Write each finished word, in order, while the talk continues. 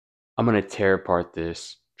I'm going to tear apart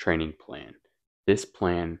this training plan. This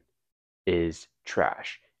plan is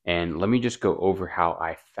trash. And let me just go over how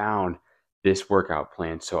I found this workout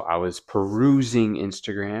plan. So I was perusing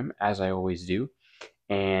Instagram, as I always do,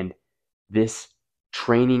 and this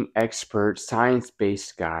training expert,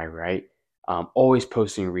 science-based guy, right? Always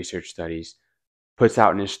posting research studies, puts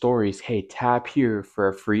out in his stories, hey, tap here for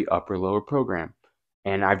a free upper lower program.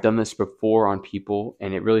 And I've done this before on people,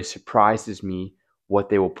 and it really surprises me what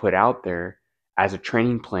they will put out there as a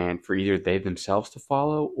training plan for either they themselves to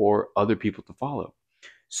follow or other people to follow.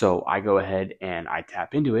 So I go ahead and I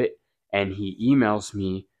tap into it, and he emails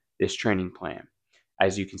me this training plan,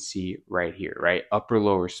 as you can see right here, right? Upper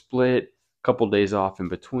lower split, a couple days off in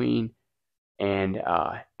between, and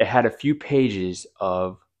it had a few pages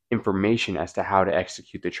of information as to how to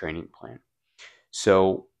execute the training plan.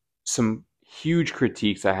 So, some huge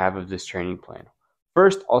critiques I have of this training plan.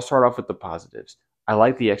 First, I'll start off with the positives. I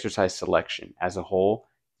like the exercise selection as a whole.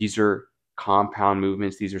 These are compound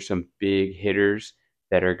movements, these are some big hitters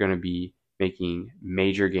that are going to be making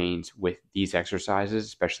major gains with these exercises,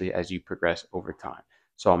 especially as you progress over time.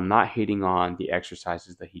 So, I'm not hating on the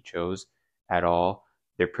exercises that he chose at all.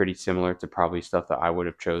 They're pretty similar to probably stuff that I would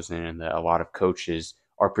have chosen and that a lot of coaches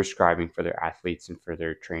are prescribing for their athletes and for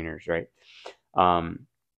their trainers, right? Um,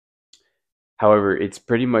 However, it's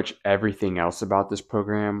pretty much everything else about this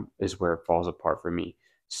program is where it falls apart for me.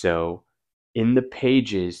 So, in the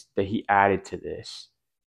pages that he added to this,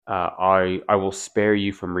 I will spare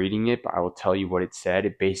you from reading it, but I will tell you what it said.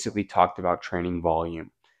 It basically talked about training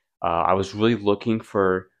volume. I was really looking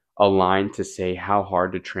for a line to say how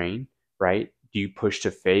hard to train, right? Do you push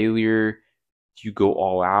to failure? Do you go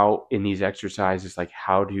all out in these exercises? Like,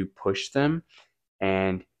 how do you push them?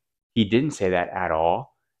 And he didn't say that at all.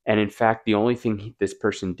 And in fact, the only thing this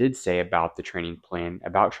person did say about the training plan,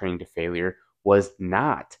 about training to failure, was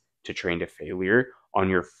not to train to failure on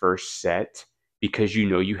your first set because you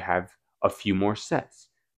know you have a few more sets,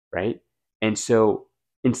 right? And so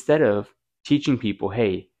instead of teaching people,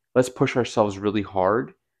 hey, let's push ourselves really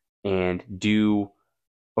hard and do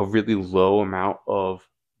a really low amount of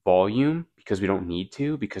volume because we don't need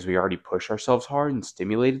to, because we already push ourselves hard and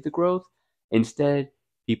stimulated the growth. Instead,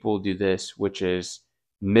 people do this, which is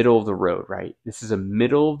middle of the road, right? This is a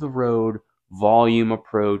middle of the road volume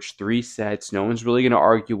approach, 3 sets. No one's really going to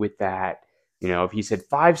argue with that. You know, if he said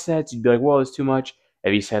 5 sets, you'd be like, well, it's too much.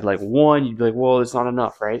 If he said like one, you'd be like, well, it's not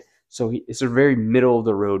enough, right? So it's a very middle of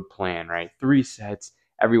the road plan, right? 3 sets,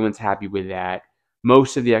 everyone's happy with that.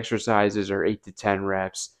 Most of the exercises are 8 to 10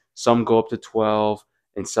 reps. Some go up to 12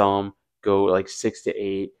 and some go like 6 to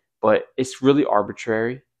 8, but it's really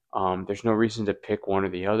arbitrary. There's no reason to pick one or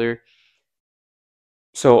the other.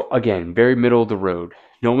 So again, very middle of the road.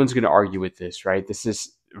 No one's going to argue with this, right? This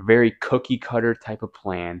is a very cookie cutter type of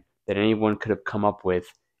plan that anyone could have come up with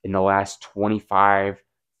in the last 25,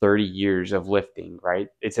 30 years of lifting, right?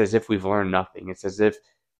 It's as if we've learned nothing. It's as if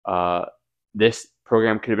this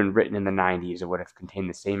program could have been written in the 90s. It would have contained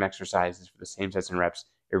the same exercises for the same sets and reps.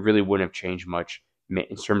 It really wouldn't have changed much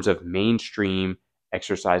in terms of mainstream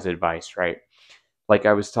exercise advice, right? Like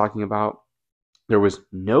I was talking about, there was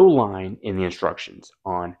no line in the instructions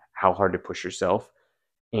on how hard to push yourself.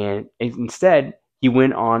 And instead, he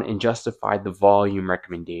went on and justified the volume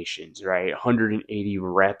recommendations, right? 180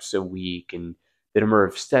 reps a week and the number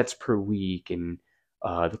of sets per week and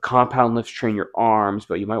the compound lifts train your arms,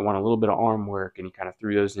 but you might want a little bit of arm work. And he kind of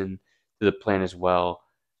threw those into the plan as well.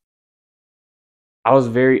 I was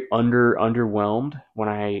very underwhelmed when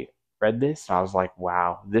I read this. I was like,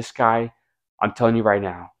 wow, this guy, I'm telling you right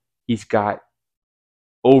now, he's got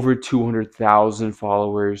over 200,000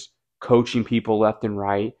 followers, coaching people left and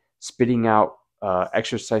right, spitting out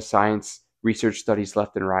exercise science research studies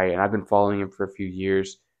left and right. And I've been following him for a few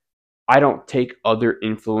years. I don't take other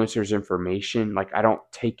influencers' information, like I don't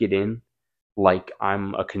take it in like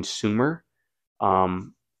I'm a consumer.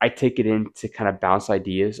 I take it in to kind of bounce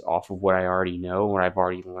ideas off of what I already know, what I've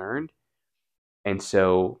already learned. And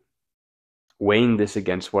so weighing this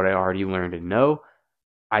against what I already learned and know,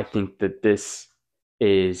 I think that this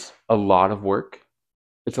is a lot of work.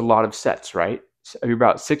 It's a lot of sets, right? So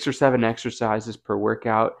about 6 or 7 exercises per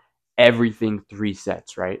workout, everything 3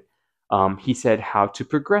 sets, right? He said how to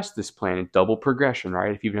progress this plan in double progression,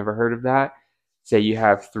 right? If you've never heard of that, say you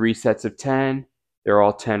have 3 sets of 10, they're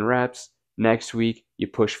all 10 reps. Next week, you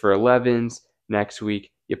push for 11s. Next week,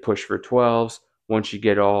 you push for 12s. Once you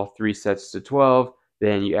get all 3 sets to 12,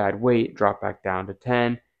 then you add weight, drop back down to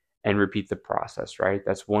 10, and repeat the process, right?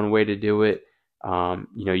 That's one way to do it.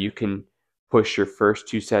 You can push your first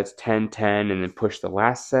 2 sets 10, 10, and then push the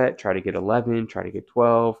last set, try to get 11, try to get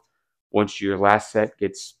 12, once your last set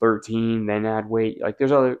gets 13, then add weight. Like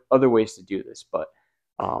there's other ways to do this, but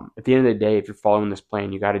at the end of the day, if you're following this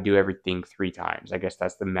plan, you got to do everything 3 times. I guess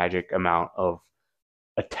that's the magic amount of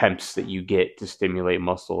attempts that you get to stimulate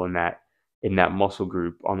muscle in that muscle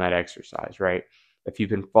group on that exercise, right? If you've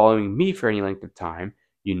been following me for any length of time,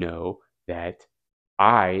 you know that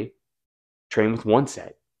I train with 1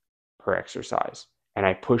 set per exercise, and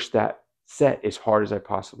I push that set as hard as I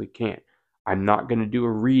possibly can. I'm not going to do a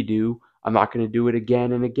redo. I'm not going to do it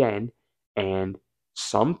again and again. And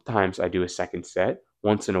sometimes I do a second set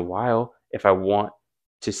once in a while if I want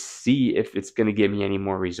to see if it's going to give me any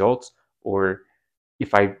more results, or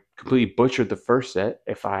if I completely butchered the first set,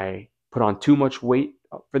 if I put on too much weight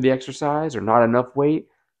for the exercise or not enough weight,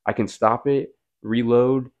 I can stop it,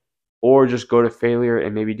 reload, or just go to failure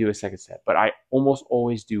and maybe do a second set. But I almost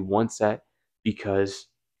always do 1 set because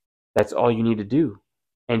that's all you need to do.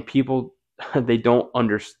 And people, they don't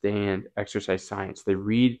understand exercise science. They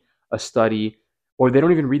read a study, or they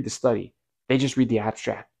don't even read the study. They just read the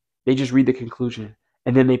abstract. They just read the conclusion,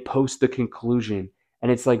 and then they post the conclusion.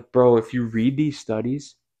 And it's like, bro, if you read these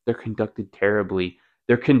studies, they're conducted terribly.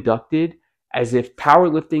 They're conducted as if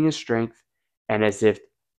powerlifting is strength and as if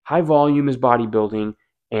high volume is bodybuilding.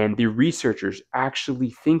 And the researchers actually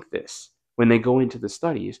think this when they go into the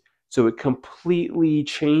studies. So it completely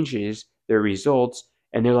changes their results.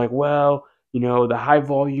 And they're like, well, the high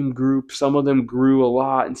volume group, some of them grew a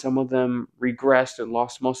lot and some of them regressed and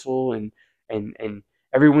lost muscle, and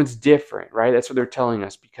everyone's different, right? That's what they're telling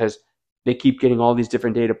us because they keep getting all these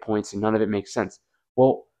different data points and none of it makes sense.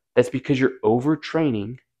 Well, that's because you're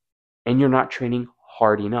overtraining and you're not training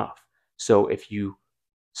hard enough. So if you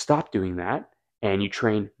stop doing that and you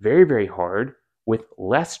train very, very hard with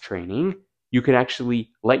less training, you can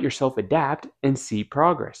actually let yourself adapt and see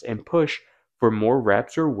progress and push for more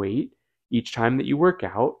reps or weight each time that you work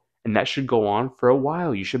out. And that should go on for a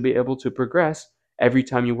while. You should be able to progress every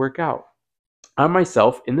time you work out. I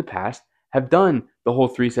myself, in the past, have done the whole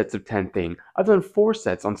 3 sets of 10 thing. I've done 4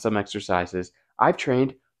 sets on some exercises. I've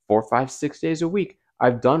trained 4, 5, 6 days a week.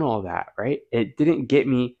 I've done all that, right? It didn't get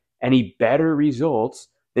me any better results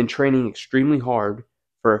than training extremely hard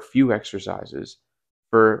for a few exercises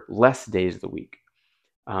for less days of the week.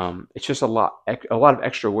 It's just a lot of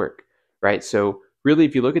extra work, right? So really,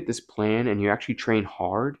 if you look at this plan and you actually train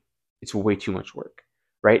hard, it's way too much work,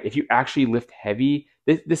 right? If you actually lift heavy,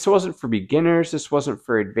 this wasn't for beginners, this wasn't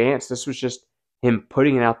for advanced, this was just him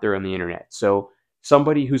putting it out there on the internet. So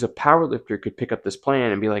somebody who's a power lifter could pick up this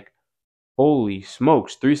plan and be like, holy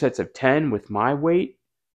smokes, 3 sets of 10 with my weight,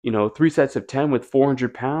 3 sets of 10 with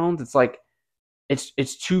 400 pounds. It's like,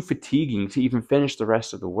 it's too fatiguing to even finish the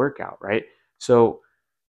rest of the workout, right? So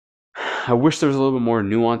I wish there was a little bit more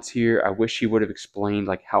nuance here. I wish he would have explained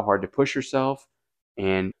like how hard to push yourself,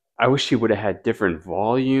 and I wish he would have had different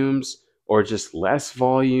volumes or just less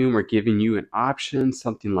volume or giving you an option,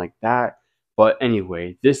 something like that. But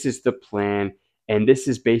anyway, this is the plan, and this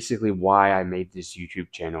is basically why I made this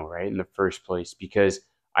YouTube channel, right, in the first place, because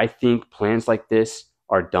I think plans like this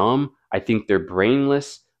are dumb. I think they're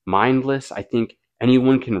brainless, mindless. I think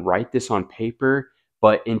anyone can write this on paper,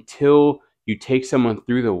 but until you take someone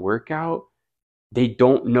through the workout, they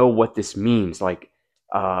don't know what this means. Like,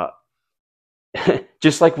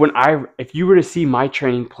 just like if you were to see my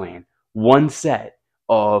training plan, 1 set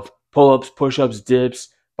of pull-ups, push-ups, dips,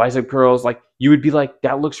 bicep curls, like you would be like,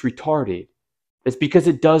 that looks retarded. It's because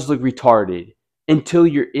it does look retarded until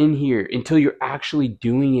you're in here, until you're actually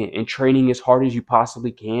doing it and training as hard as you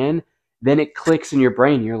possibly can. Then it clicks in your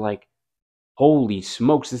brain. You're like, holy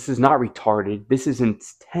smokes, this is not retarded. This is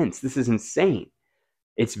intense. This is insane.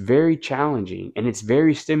 It's very challenging and it's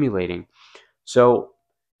very stimulating. So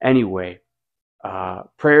anyway,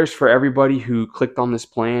 prayers for everybody who clicked on this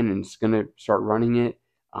plan and is going to start running it.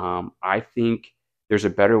 I think there's a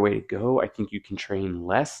better way to go. I think you can train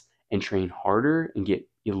less and train harder and get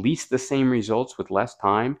at least the same results with less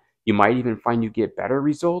time. You might even find you get better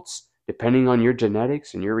results depending on your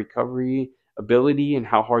genetics and your recovery ability and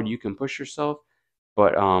how hard you can push yourself.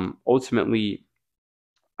 But ultimately,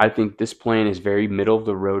 I think this plan is very middle of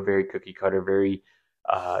the road, very cookie cutter, very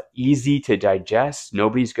easy to digest.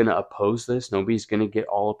 Nobody's going to oppose this. Nobody's going to get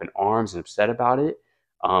all up in arms and upset about it,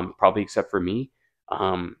 probably except for me,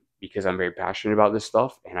 because I'm very passionate about this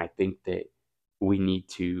stuff. And I think that we need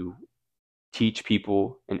to teach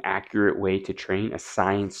people an accurate way to train, a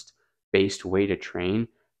science-based way to train,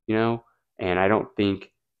 and I don't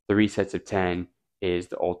think 3 sets of 10 is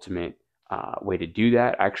the ultimate way to do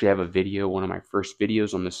that. I actually have a video, one of my first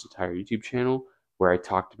videos on this entire YouTube channel, where I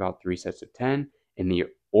talked about 3 sets of 10 and the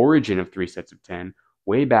origin of 3 sets of 10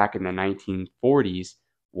 way back in the 1940s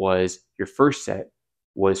was your first set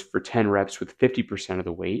was for 10 reps with 50% of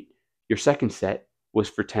the weight. Your second set was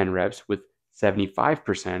for 10 reps with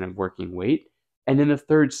 75% of working weight. And then the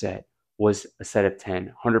third set was a set of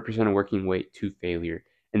 10, 100% of working weight to failure.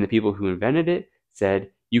 And the people who invented it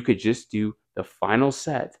said you could just do the final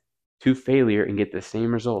set to failure and get the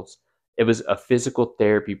same results. It was a physical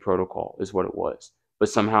therapy protocol is what it was. But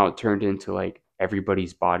somehow it turned into like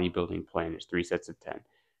everybody's bodybuilding plan is 3 sets of 10.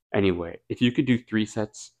 Anyway, if you could do 3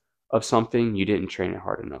 sets of something, you didn't train it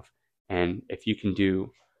hard enough. And if you can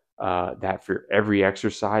do that for every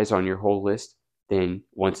exercise on your whole list, then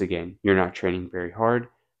once again, you're not training very hard.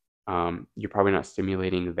 You're probably not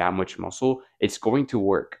stimulating that much muscle. It's going to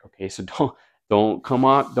work. Okay, so don't come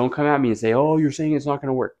at me and say, oh, you're saying it's not going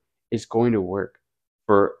to work. It's going to work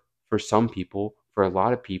for some people. For a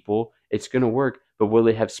lot of people, it's going to work. But will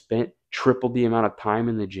they have spent triple the amount of time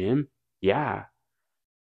in the gym? Yeah.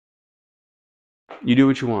 You do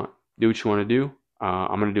what you want. Do what you want to do.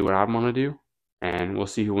 I'm going to do what I want to do, and we'll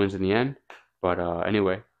see who wins in the end. But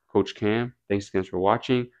anyway, Coach Cam, thanks again for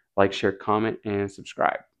watching. Like, share, comment, and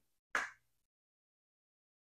subscribe.